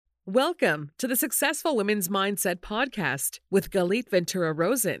Welcome to the Successful Women's Mindset podcast with Galit Ventura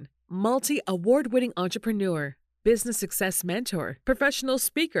Rosen, multi-award-winning entrepreneur, business success mentor, professional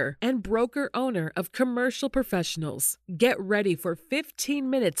speaker, and broker owner of Commercial Professionals. Get ready for 15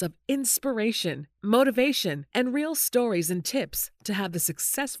 minutes of inspiration, motivation, and real stories and tips to have the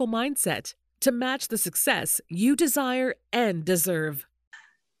successful mindset to match the success you desire and deserve.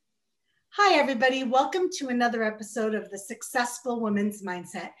 Hi, everybody. Welcome to another episode of the Successful Women's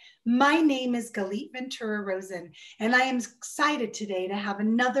Mindset. My name is Galit Ventura Rosen, and I am excited today to have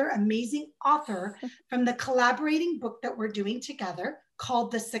another amazing author from the collaborating book that we're doing together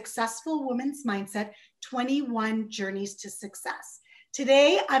called The Successful Women's Mindset, 21 Journeys to Success.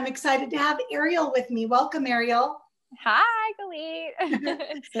 Today, I'm excited to have Aryel with me. Welcome, Aryel. Hi, Galit.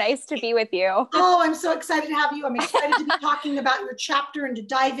 It's nice to be with you. Oh, I'm so excited to have you. I'm excited to be talking about your chapter and to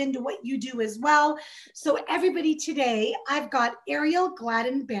dive into what you do as well. So everybody, today I've got Aryel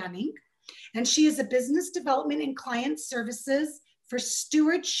Gladden-Banning, and she is a business development and client services for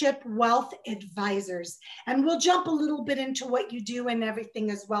Stewardship Wealth Advisors. And we'll jump a little bit into what you do and everything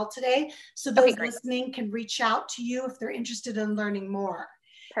as well today. So those listening can reach out to you if they're interested in learning more.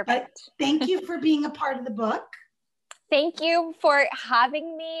 Perfect. But thank you for being a part of the book. Thank you for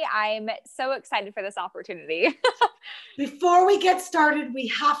having me. I'm so excited for this opportunity. Before we get started, we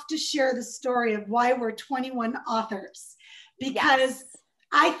have to share the story of why we're 21 authors, because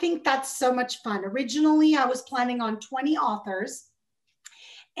I think that's so much fun. Originally, I was planning on 20 authors,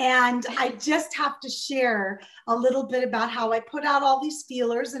 and I just have to share a little bit about how I put out all these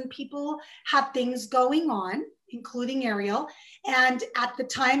feelers and people had things going on, including Aryel. And at the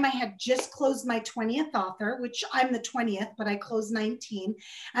time I had just closed my 20th author, which I'm the 20th, but I closed 19.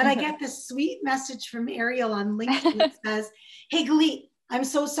 And I get this sweet message from Aryel on LinkedIn that says, "Hey, Galit, I'm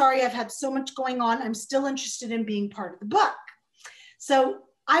so sorry. I've had so much going on. I'm still interested in being part of the book." So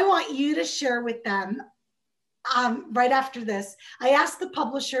I want you to share with them right after this. I asked the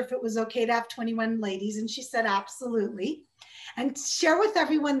publisher if it was okay to have 21 ladies, and she said, absolutely. And share with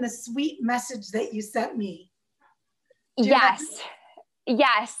everyone the sweet message that you sent me. Yes.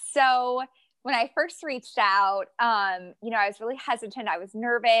 So when I first reached out, I was really hesitant. I was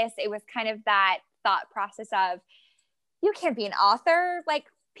nervous. It was kind of that thought process of, you can't be an author. Like,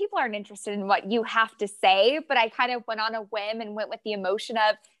 people aren't interested in what you have to say. But I kind of went on a whim and went with the emotion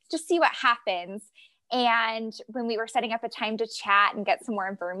of just see what happens. And when we were setting up a time to chat and get some more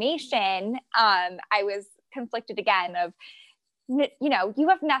information, I was conflicted again of, you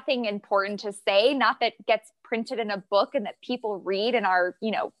have nothing important to say, not that gets printed in a book and that people read and are,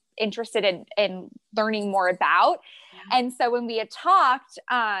 interested in learning more about. Yeah. And so when we had talked,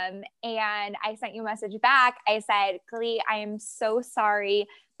 and I sent you a message back, I said, Galit, I am so sorry,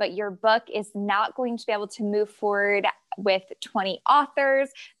 but your book is not going to be able to move forward with 20 authors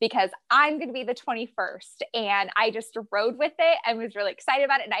because I'm going to be the 21st. And I just rode with it and was really excited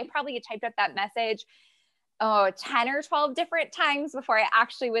about it. And I probably typed up that message 10 or 12 different times before I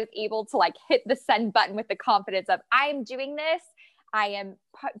actually was able to hit the send button with the confidence of I'm doing this. I am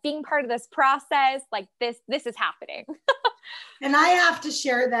being part of this process. This is happening. And I have to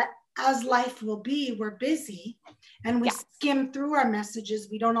share that as life will be, we're busy and we skim through our messages.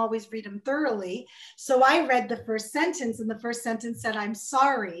 We don't always read them thoroughly. So I read the first sentence, and the first sentence said, "I'm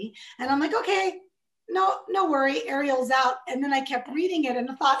sorry." And I'm like, okay, no worry. Aryel's out. And then I kept reading it and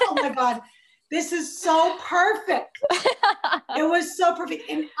I thought, oh my God, this is so perfect. It was so perfect.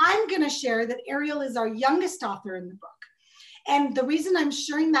 And I'm going to share that Aryel is our youngest author in the book. And the reason I'm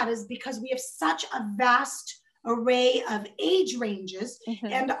sharing that is because we have such a vast array of age ranges. Mm-hmm.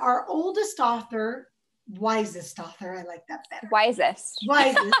 And our oldest author, wisest author, I like that better. Wisest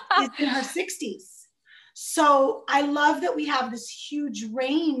is in her 60s. So I love that we have this huge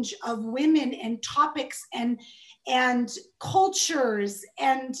range of women and topics and cultures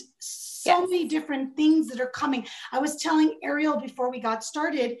and so many different things that are coming. I was telling Aryel before we got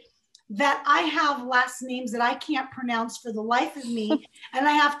started that I have last names that I can't pronounce for the life of me. And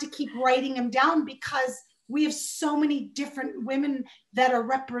I have to keep writing them down because we have so many different women that are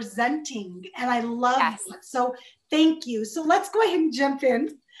representing. And I love that. So thank you. So let's go ahead and jump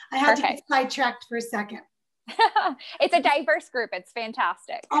in. I had to get sidetracked for a second. It's a diverse group. It's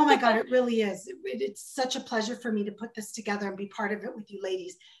fantastic. Oh my God, it really is. It's such a pleasure for me to put this together and be part of it with you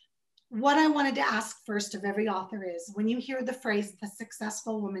ladies. What I wanted to ask first of every author is, when you hear the phrase, the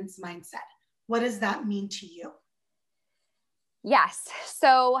successful woman's mindset, what does that mean to you? Yes.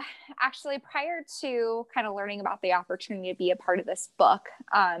 So actually, prior to kind of learning about the opportunity to be a part of this book,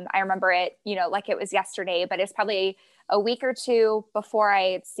 I remember it, like it was yesterday, but it's probably a week or two before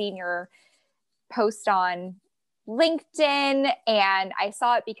I had seen your post on LinkedIn, and I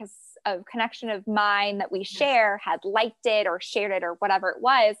saw it because a connection of mine that we share had liked it or shared it or whatever it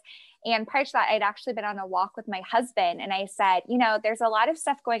was. And prior to that, I'd actually been on a walk with my husband, and I said, you know, there's a lot of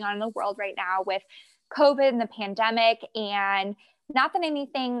stuff going on in the world right now with COVID and the pandemic, and not that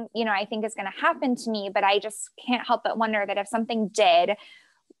anything, you know, I think is going to happen to me, but I just can't help but wonder that if something did,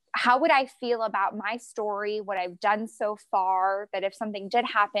 how would I feel about my story, what I've done so far, that if something did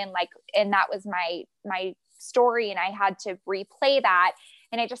happen, like, and that was my story and I had to replay that.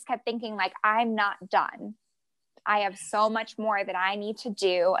 And I just kept thinking, like, I'm not done. I have so much more that I need to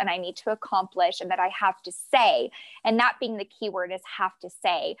do and I need to accomplish and that I have to say. And that being the key word is have to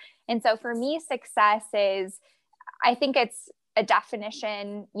say. And so for me, success is, I think it's a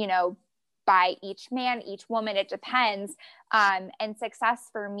definition, you know, by each man, each woman, it depends. And success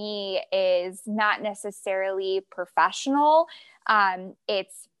for me is not necessarily professional.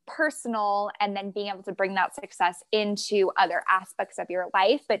 It's personal, and then being able to bring that success into other aspects of your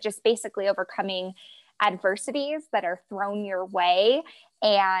life, but just basically overcoming adversities that are thrown your way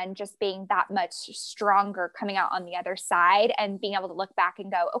and just being that much stronger coming out on the other side and being able to look back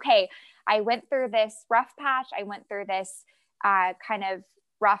and go, okay, I went through this rough patch. I went through this kind of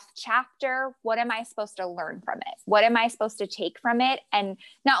rough chapter. What am I supposed to learn from it? What am I supposed to take from it? And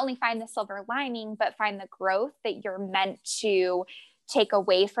not only find the silver lining, but find the growth that you're meant to take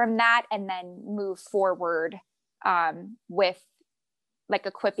away from that and then move forward with like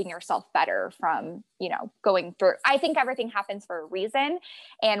equipping yourself better from, you know, going through. I think everything happens for a reason.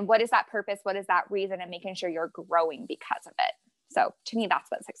 And what is that purpose? What is that reason? And making sure you're growing because of it. So to me, that's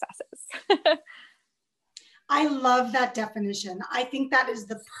what success is. I love that definition. I think that is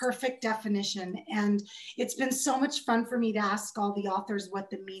the perfect definition. And it's been so much fun for me to ask all the authors what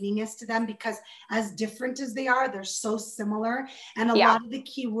the meaning is to them, because as different as they are, they're so similar. And a lot of the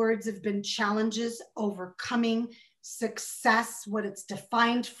key words have been challenges, overcoming, success, what it's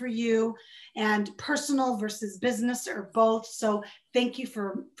defined for you, and personal versus business, or both. So thank you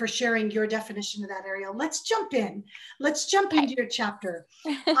for sharing your definition of that, Aryel. Let's jump in. Let's jump into your chapter.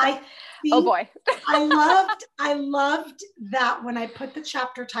 Oh boy. I loved that when I put the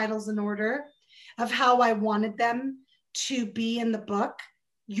chapter titles in order of how I wanted them to be in the book,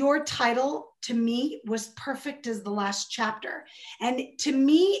 your title to me was perfect as the last chapter. And to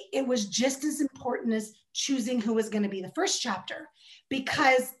me, it was just as important as choosing who was going to be the first chapter,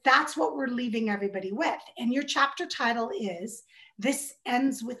 because that's what we're leaving everybody with. And your chapter title is This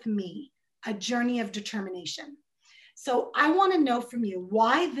Ends With Me, A Journey of Determination. So I want to know from you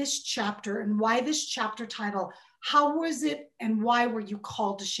why this chapter and why this chapter title. How was it and why were you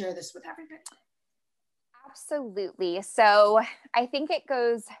called to share this with everybody? Absolutely. So I think it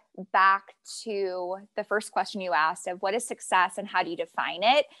goes back to the first question you asked of what is success and how do you define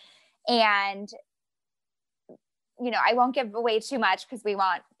it? And, you know, I won't give away too much because we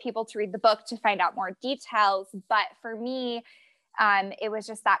want people to read the book to find out more details. But for me, it was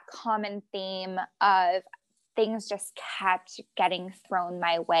just that common theme of things just kept getting thrown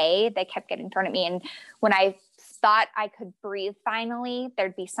my way. They kept getting thrown at me. And when I thought I could breathe finally,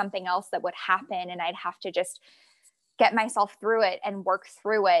 there'd be something else that would happen and I'd have to just get myself through it and work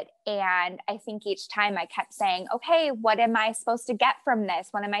through it. And I think each time I kept saying, okay, what am I supposed to get from this?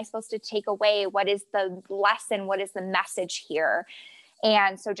 What am I supposed to take away? What is the lesson? What is the message here?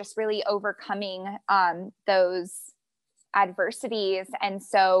 And so just really overcoming those adversities. And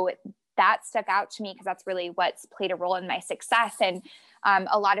so that stuck out to me because that's really what's played a role in my success. And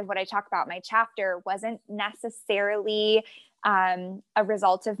a lot of what I talk about in my chapter wasn't necessarily a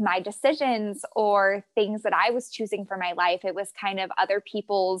result of my decisions or things that I was choosing for my life. It was kind of other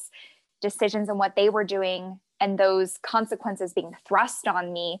people's decisions and what they were doing and those consequences being thrust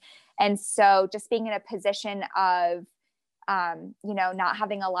on me. And so just being in a position of, you know, not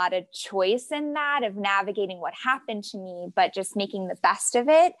having a lot of choice in that, of navigating what happened to me, but just making the best of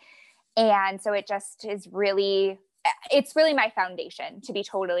it. And so it just is really, it's really my foundation, to be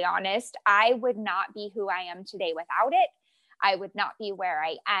totally honest. I would not be who I am today without it. I would not be where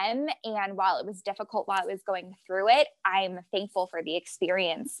I am. And while it was difficult while I was going through it, I'm thankful for the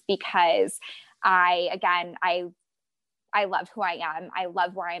experience because I love who I am. I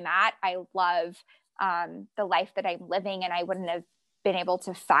love where I'm at. I love the life that I'm living, and I wouldn't have been able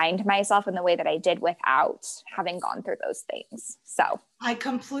to find myself in the way that I did without having gone through those things. So I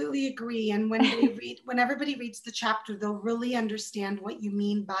completely agree. And when everybody reads the chapter, they'll really understand what you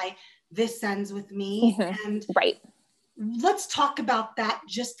mean by this ends with me. Mm-hmm. And right. Let's talk about that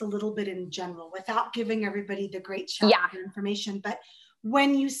just a little bit in general without giving everybody the great chapter information. But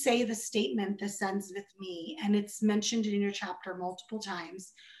when you say the statement, this ends with me, and it's mentioned in your chapter multiple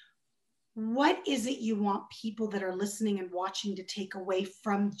times, what is it you want people that are listening and watching to take away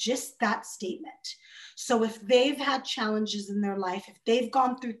from just that statement? So if they've had challenges in their life, if they've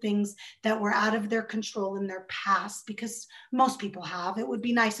gone through things that were out of their control in their past, because most people have, it would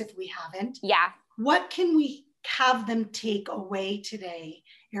be nice if we haven't. Yeah. What can we have them take away today,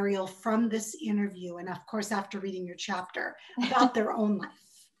 Aryel, from this interview? And of course, after reading your chapter, about their own life?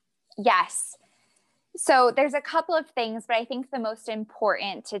 Yes. So there's a couple of things, but I think the most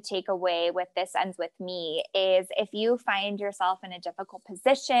important to take away with This Ends With Me is if you find yourself in a difficult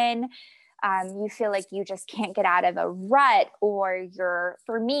position, you feel like you just can't get out of a rut, or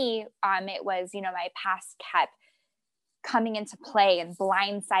for me, it was, my past kept coming into play and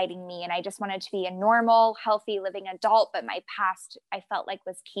blindsiding me. And I just wanted to be a normal, healthy, living adult. But my past, I felt like,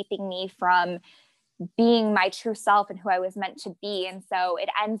 was keeping me from being my true self and who I was meant to be. And so it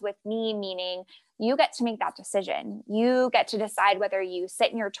ends with me, meaning you get to make that decision. You get to decide whether you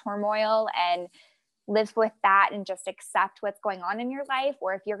sit in your turmoil and live with that and just accept what's going on in your life,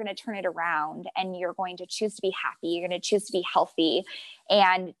 or if you're going to turn it around and you're going to choose to be happy, you're going to choose to be healthy,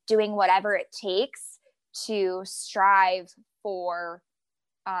 and doing whatever it takes to strive for,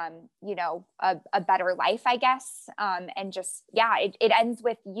 a better life, I guess. And just, it ends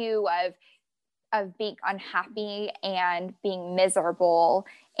with you of being unhappy and being miserable.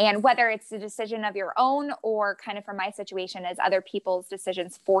 And whether it's a decision of your own, or kind of from my situation, as other people's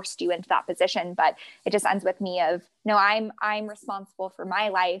decisions forced you into that position. But it just ends with me of, no, I'm responsible for my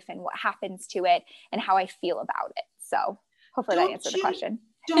life and what happens to it and how I feel about it. So hopefully that answered the question.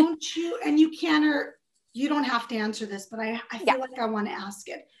 Don't you, and you can, or you don't have to answer this, but I feel like I want to ask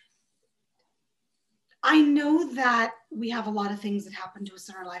it. I know that we have a lot of things that happen to us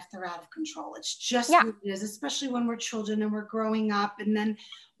in our life that are out of control. It's just what it is, especially when we're children and we're growing up, and then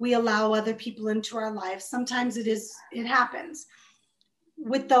we allow other people into our lives. Sometimes it happens.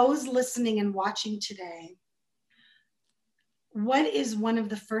 With those listening and watching today, what is one of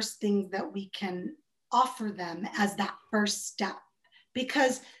the first things that we can offer them as that first step?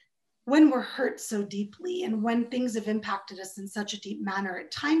 Because when we're hurt so deeply and when things have impacted us in such a deep manner,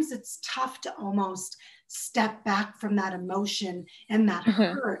 at times it's tough to almost step back from that emotion and that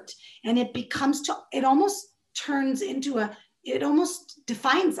hurt. And it almost turns into it almost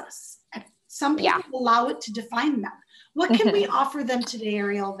defines us. Some people allow it to define them. What can we offer them today,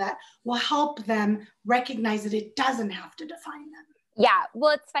 Aryel, that will help them recognize that it doesn't have to define them? Yeah.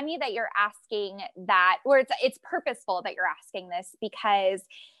 Well, it's funny that you're asking that, or it's purposeful that you're asking this, because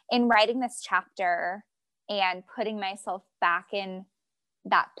in writing this chapter and putting myself back in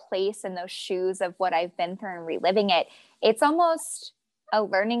that place and those shoes of what I've been through and reliving it, it's almost a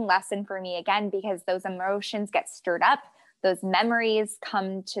learning lesson for me again, because those emotions get stirred up, those memories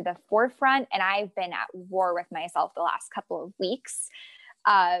come to the forefront. And I've been at war with myself the last couple of weeks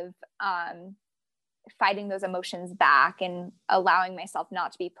of, fighting those emotions back and allowing myself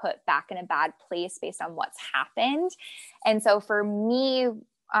not to be put back in a bad place based on what's happened. And so for me,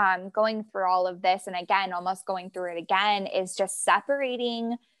 going through all of this, and again, almost going through it again, is just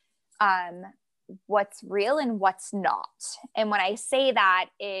separating what's real and what's not. And when I say that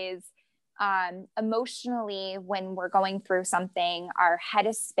is emotionally, when we're going through something, our head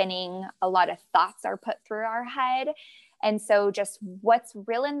is spinning, a lot of thoughts are put through our head. And so just what's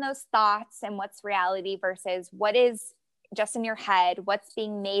real in those thoughts and what's reality versus what is just in your head, what's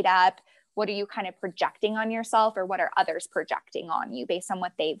being made up, what are you kind of projecting on yourself, or what are others projecting on you based on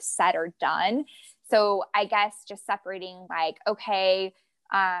what they've said or done. So I guess just separating, like, okay,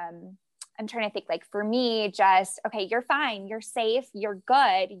 I'm trying to think, like, for me, just, okay, you're fine, you're safe, you're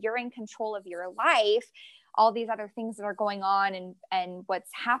good, you're in control of your life. All these other things that are going on and what's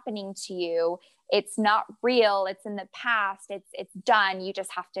happening to you, it's not real. It's in the past. It's done. You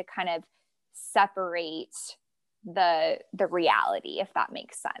just have to kind of separate the reality, if that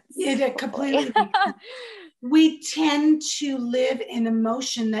makes sense. It completely makes sense. We tend to live in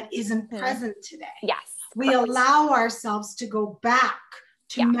emotion that isn't present today. Yes. We allow ourselves to go back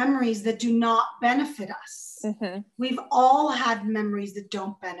to memories that do not benefit us. We've all had memories that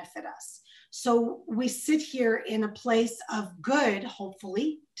don't benefit us. So we sit here in a place of good,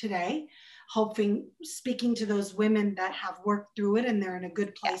 hopefully today, speaking to those women that have worked through it and they're in a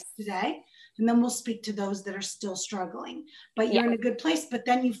good place today. And then we'll speak to those that are still struggling, but you're in a good place. But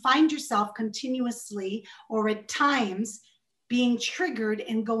then you find yourself continuously, or at times, being triggered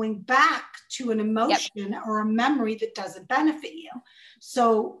and going back to an emotion or a memory that doesn't benefit you.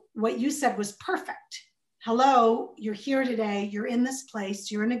 So what you said was perfect. Hello, you're here today. You're in this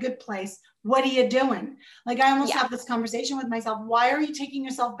place. You're in a good place. What are you doing? Like, I almost have this conversation with myself. Why are you taking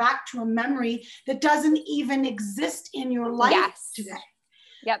yourself back to a memory that doesn't even exist in your life today?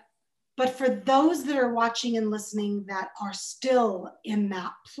 Yep. But for those that are watching and listening that are still in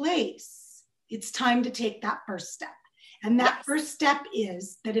that place, it's time to take that first step. And that first step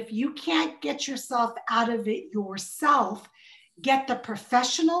is that if you can't get yourself out of it yourself, get the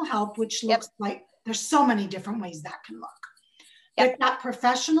professional help, which looks like there's so many different ways that can look. Get that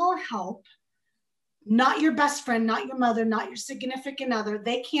professional help, not your best friend, not your mother, not your significant other.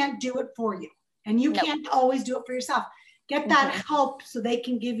 They can't do it for you. And you can't always do it for yourself. Get that help so they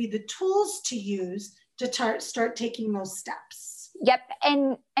can give you the tools to use to start taking those steps. Yep.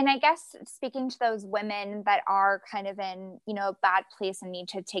 And I guess speaking to those women that are kind of in, you know, a bad place and need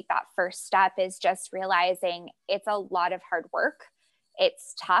to take that first step is just realizing it's a lot of hard work.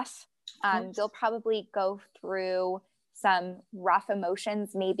 It's tough. You'll probably go through some rough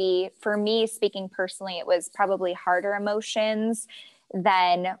emotions. Maybe for me, speaking personally, it was probably harder emotions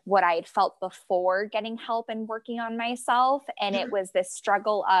than what I had felt before getting help and working on myself. And it was this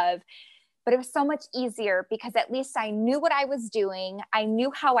struggle but it was so much easier because at least I knew what I was doing. I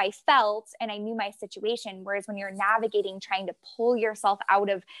knew how I felt and I knew my situation. Whereas when you're navigating, trying to pull yourself out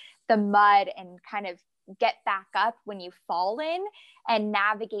of the mud and kind of get back up when you've fallen and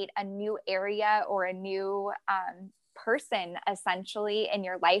navigate a new area or a new person essentially in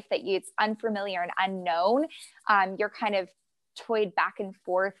your life that it's unfamiliar and unknown, you're kind of toyed back and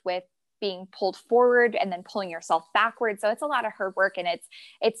forth with being pulled forward and then pulling yourself backwards. So it's a lot of hard work and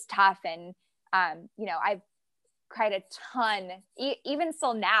it's tough. And, you know, I've cried a ton, even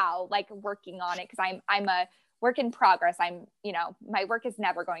still now, like working on it. Cause I'm a work in progress. You know, my work is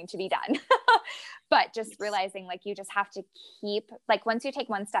never going to be done, but just realizing like, you just have to keep, like, once you take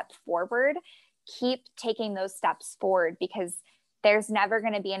one step forward, keep taking those steps forward because there's never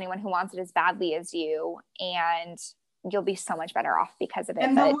going to be anyone who wants it as badly as you. And you'll be so much better off because of it.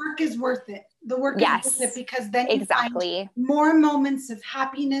 And the work is worth it. The work is worth it because then you find more moments of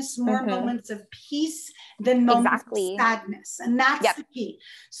happiness, more moments of peace than moments of sadness. And that's the key.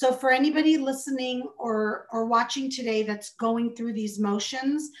 So for anybody listening or watching today that's going through these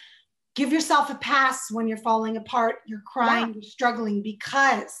motions, give yourself a pass when you're falling apart, you're crying, you're struggling,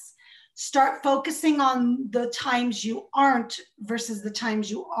 because start focusing on the times you aren't versus the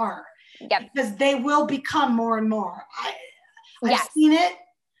times you are. Because they will become more and more. I've seen it.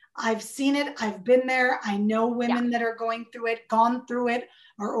 I've been there. I know women that are going through it, gone through it,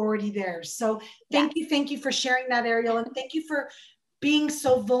 are already there. So thank you for sharing that, Aryel. And thank you for being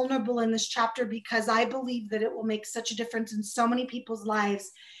so vulnerable in this chapter, because I believe that it will make such a difference in so many people's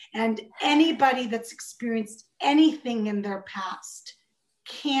lives. And anybody that's experienced anything in their past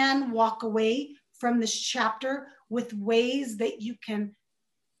can walk away from this chapter with ways that you can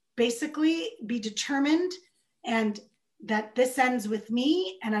basically be determined and that this ends with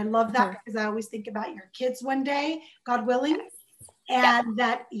me. And I love that because I always think about your kids one day, God willing, and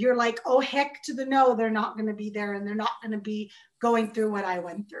that you're like, oh, heck to the no, they're not going to be there and they're not going to be going through what I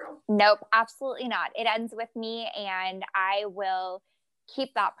went through. Nope, absolutely not. It ends with me and I will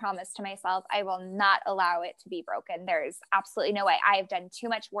keep that promise to myself. I will not allow it to be broken. There's absolutely no way. I have done too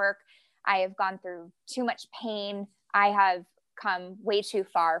much work. I have gone through too much pain. I have come way too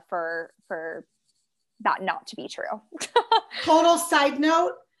far for that not to be true. Total side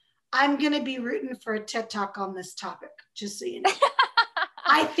note, I'm going to be rooting for a TED Talk on this topic, just so you know.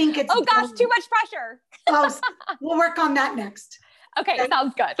 I think it's... Oh gosh, too much pressure. We'll work on that next. Okay,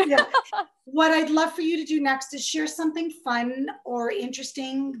 sounds good. Yeah. What I'd love for you to do next is share something fun or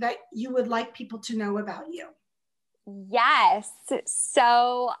interesting that you would like people to know about you. Yes.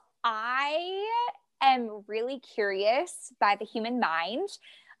 So I am really curious by the human mind.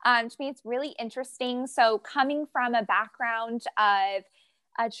 To me, it's really interesting. So coming from a background of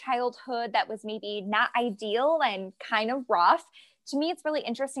a childhood that was maybe not ideal and kind of rough, to me, it's really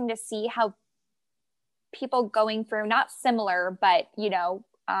interesting to see how people going through not similar, but,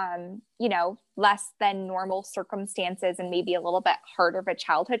 less than normal circumstances and maybe a little bit harder of a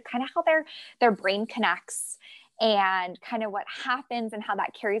childhood, kind of how their brain connects and kind of what happens and how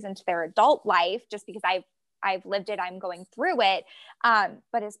that carries into their adult life, just because I've lived it, I'm going through it.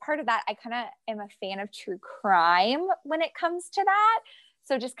 But as part of that, I kind of am a fan of true crime when it comes to that.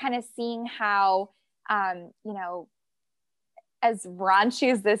 So just kind of seeing how, as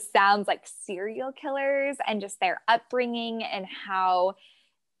raunchy as this sounds, like serial killers and just their upbringing and how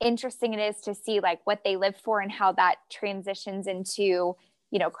interesting it is to see like what they live for and how that transitions into,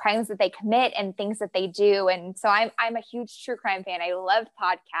 crimes that they commit and things that they do. And so I'm a huge true crime fan. I love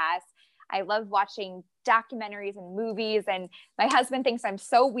podcasts. I love watching documentaries and movies, and my husband thinks I'm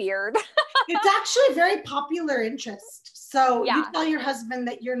so weird. It's actually a very popular interest. So you tell your husband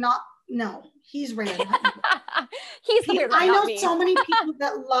that you're not, no, he's rare. He's the weird one, I know not me. so many people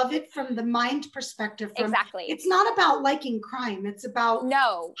that love it from the mind perspective. Exactly. It's not about liking crime. It's about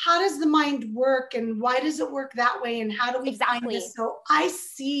how does the mind work and why does it work that way and how do we find this? So I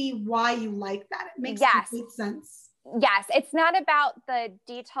see why you like that. It makes complete sense. Yes. It's not about the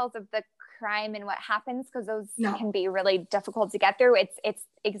details of the crime and what happens, because those can be really difficult to get through. It's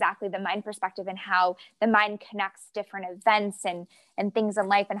exactly the mind perspective and how the mind connects different events and things in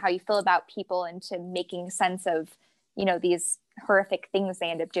life and how you feel about people into making sense of, you know, these horrific things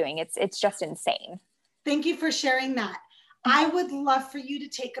they end up doing. It's just insane. Thank you for sharing that. I would love for you to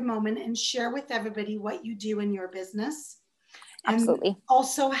take a moment and share with everybody what you do in your business. Absolutely. And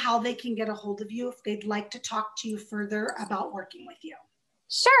also how they can get a hold of you if they'd like to talk to you further about working with you.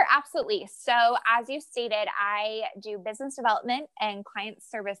 Sure, absolutely. So as you stated, I do business development and client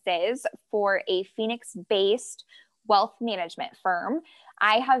services for a Phoenix-based wealth management firm.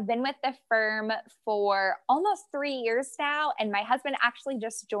 I have been with the firm for almost 3 years now, and my husband actually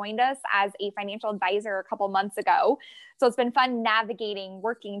just joined us as a financial advisor a couple months ago. So it's been fun navigating,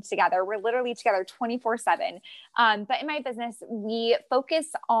 working together. We're literally together 24/7. But in my business, we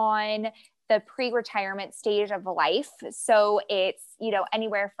focus on the pre-retirement stage of life. So it's, you know,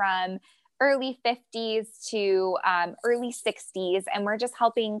 anywhere from early 50s to early 60s. And we're just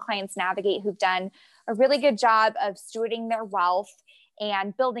helping clients navigate who've done a really good job of stewarding their wealth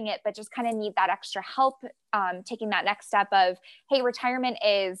and building it, but just kind of need that extra help, taking that next step of, hey, retirement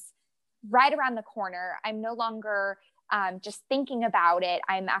is right around the corner. I'm no longer just thinking about it.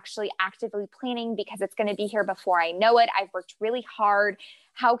 I'm actually actively planning because it's going to be here before I know it. I've worked really hard.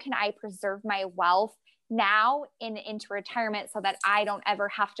 How can I preserve my wealth now into retirement so that I don't ever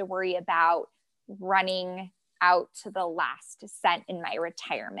have to worry about running out to the last cent in my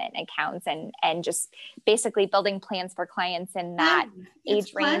retirement accounts, and just basically building plans for clients in that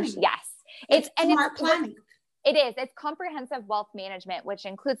age range. Yes. It's smart planning. It is. It's comprehensive wealth management, which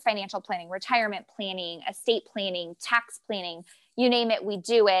includes financial planning, retirement planning, estate planning, tax planning, you name it, we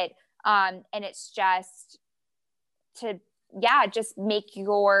do it. And it's just to, just make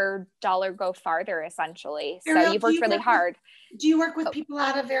your dollar go farther, essentially. So Aryel, you've worked really hard. Do you work with people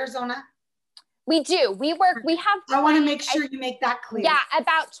out of Arizona? We do. We have. I want to make sure you make that clear. Yeah.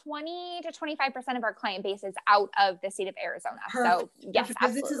 About 20 to 25% of our client base is out of the state of Arizona. Perfect. So yes, because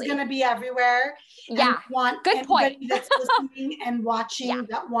absolutely. This is going to be everywhere. Yeah. Want good point. That's listening and watching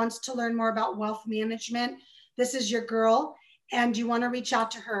that wants to learn more about wealth management. This is your girl, and you want to reach out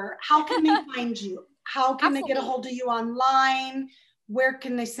to her. How can they find you? How can they get a hold of you online? Where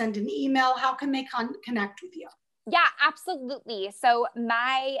can they send an email? How can they connect with you? Yeah, absolutely. So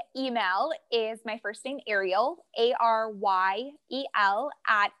my email is my first name, Aryel, ARYEL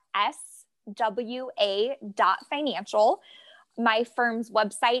 @swa.financial. My firm's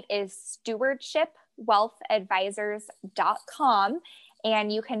website is stewardshipwealthadvisors.com.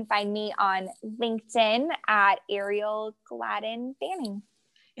 And you can find me on LinkedIn at Aryel Gladden-Banning.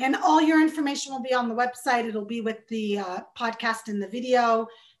 And all your information will be on the website. It'll be with the podcast and the video.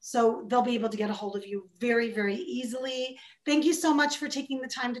 So they'll be able to get a hold of you very, very easily. Thank you so much for taking the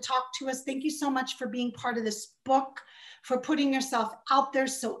time to talk to us. Thank you so much for being part of this book, for putting yourself out there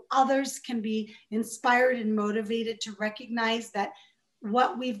so others can be inspired and motivated to recognize that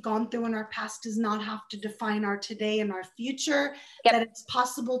what we've gone through in our past does not have to define our today and our future, that it's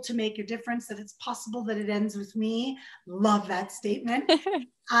possible to make a difference, that it's possible that it ends with me. Love that statement.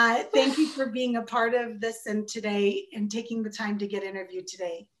 Thank you for being a part of this and today and taking the time to get interviewed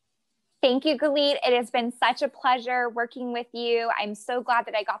today. Thank you, Galit. It has been such a pleasure working with you. I'm so glad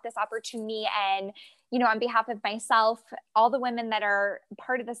that I got this opportunity. And, you know, on behalf of myself, all the women that are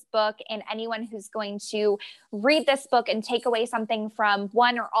part of this book, and anyone who's going to read this book and take away something from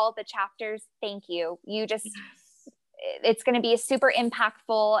one or all of the chapters, thank you. It's going to be super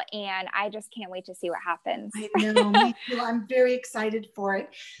impactful, and I just can't wait to see what happens. I know, me too. I'm very excited for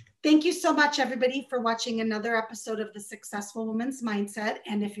it. Thank you so much, everybody, for watching another episode of The Successful Woman's Mindset.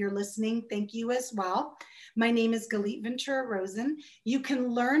 And if you're listening, thank you as well. My name is Galit Ventura Rosen. You can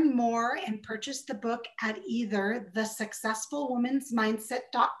learn more and purchase the book at either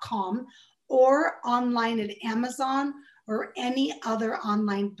thesuccessfulwomansmindset.com or online at Amazon or any other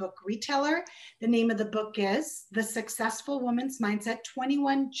online book retailer. The name of the book is The Successful Woman's Mindset,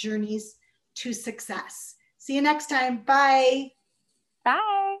 21 Journeys to Success. See you next time. Bye.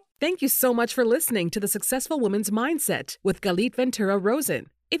 Bye. Thank you so much for listening to The Successful Woman's Mindset with Galit Ventura Rosen.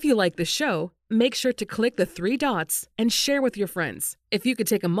 If you like the show, make sure to click the 3 dots and share with your friends. If you could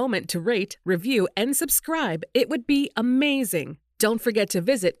take a moment to rate, review, and subscribe, it would be amazing. Don't forget to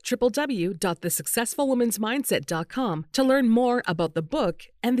visit www.thesuccessfulwomansmindset.com to learn more about the book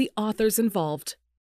and the authors involved.